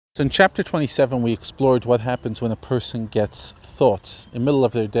So in chapter 27, we explored what happens when a person gets thoughts in the middle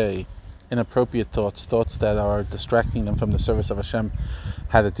of their day, inappropriate thoughts that are distracting them from the service of Hashem,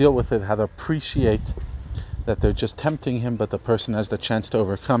 how to deal with it, how to appreciate that they're just tempting him, but the person has the chance to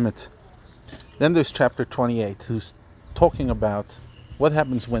overcome it. Then there's chapter 28, who's talking about what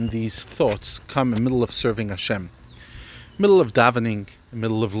happens when these thoughts come in the middle of serving Hashem, middle of davening,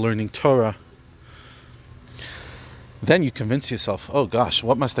 middle of learning Torah. Then you convince yourself, oh gosh,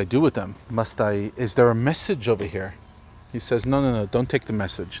 what must I do with them? Is there a message over here? He says, no, don't take the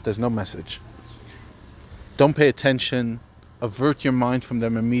message. There's no message. Don't pay attention. Avert your mind from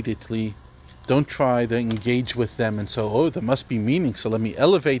them immediately. Don't try to engage with them and so, oh, there must be meaning, so let me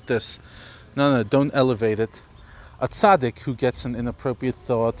elevate this. No, don't elevate it. A tzaddik who gets an inappropriate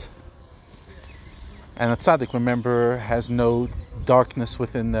thought, and a tzaddik, remember, has no darkness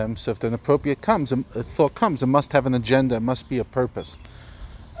within them. So if an appropriate thought comes, it must have an agenda, it must be a purpose,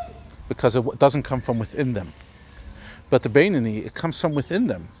 because it doesn't come from within them. But the Beinoni, it comes from within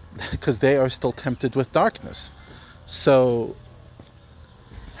them, because they are still tempted with darkness. So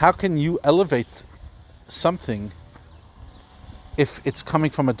how can you elevate something if it's coming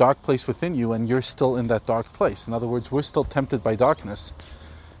from a dark place within you and you're still in that dark place? In other words, we're still tempted by darkness.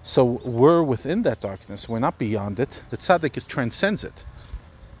 So we're within that darkness. We're not beyond it. The tzaddik transcends it.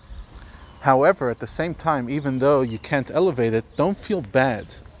 However, at the same time, even though you can't elevate it, don't feel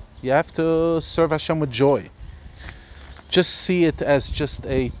bad. You have to serve Hashem with joy. Just see it as just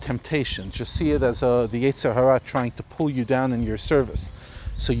a temptation. Just see it as the Yetzer Hara trying to pull you down in your service.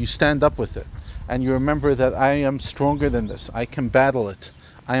 So you stand up with it. And you remember that I am stronger than this. I can battle it.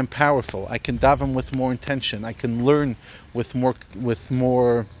 I am powerful. I can daven with more intention. I can learn with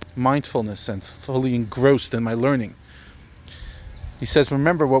more mindfulness and fully engrossed in my learning. He says,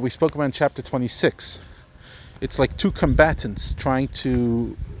 remember what we spoke about in chapter 26. It's like two combatants trying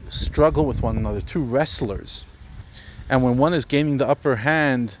to struggle with one another, two wrestlers. And when one is gaining the upper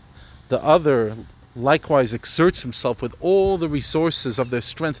hand, the other likewise exerts himself with all the resources of their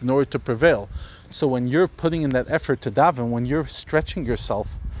strength in order to prevail. So when you're putting in that effort to daven, when you're stretching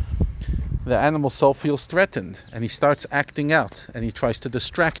yourself, the animal soul feels threatened and he starts acting out and he tries to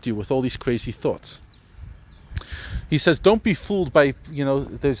distract you with all these crazy thoughts. He says, don't be fooled by,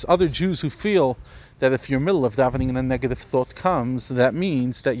 there's other Jews who feel that if you're in the middle of davening and a negative thought comes, that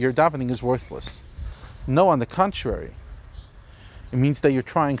means that your davening is worthless. No, on the contrary. It means that you're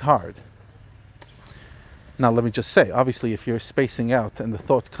trying hard. Now, let me just say, obviously, if you're spacing out and the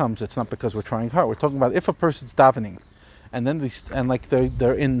thought comes, it's not because we're trying hard. We're talking about if a person's davening, and then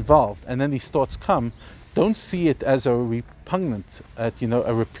they're involved, and then these thoughts come, don't see it as a repugnant, a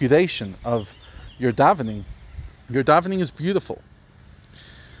repudiation of your davening. Your davening is beautiful.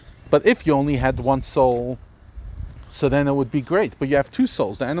 But if you only had one soul, so then it would be great. But you have two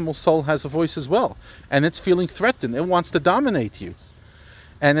souls. The animal soul has a voice as well, and it's feeling threatened. It wants to dominate you,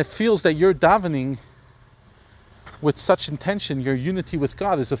 and it feels that you're davening with such intention, your unity with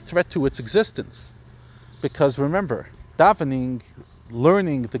God is a threat to its existence. Because remember, davening,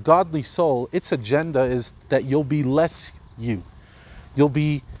 learning the godly soul, its agenda is that you'll be less you. You'll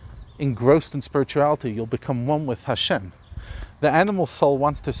be engrossed in spirituality. You'll become one with Hashem. The animal soul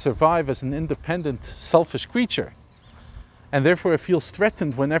wants to survive as an independent, selfish creature. And therefore it feels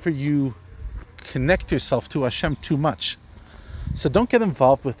threatened whenever you connect yourself to Hashem too much. So don't get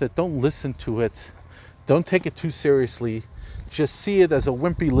involved with it. Don't listen to it. Don't take it too seriously. Just see it as a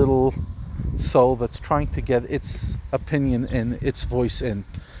wimpy little soul that's trying to get its opinion in, its voice in.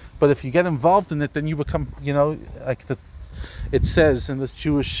 But if you get involved in it, then you become, it says in this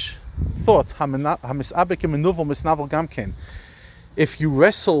Jewish thought, if you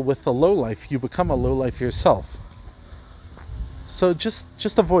wrestle with the lowlife, you become a lowlife yourself. So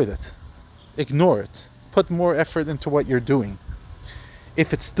just avoid it. Ignore it. Put more effort into what you're doing.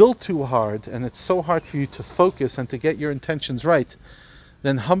 If it's still too hard, and it's so hard for you to focus and to get your intentions right,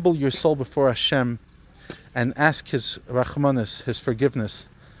 then humble your soul before Hashem and ask His rachmanis, His forgiveness.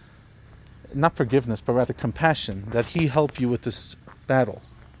 Not forgiveness, but rather compassion, that He help you with this battle.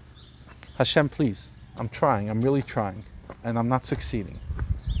 Hashem, please, I'm trying, I'm really trying, and I'm not succeeding.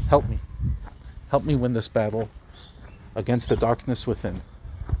 Help me. Help me win this battle against the darkness within,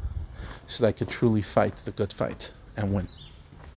 so that I could truly fight the good fight and win.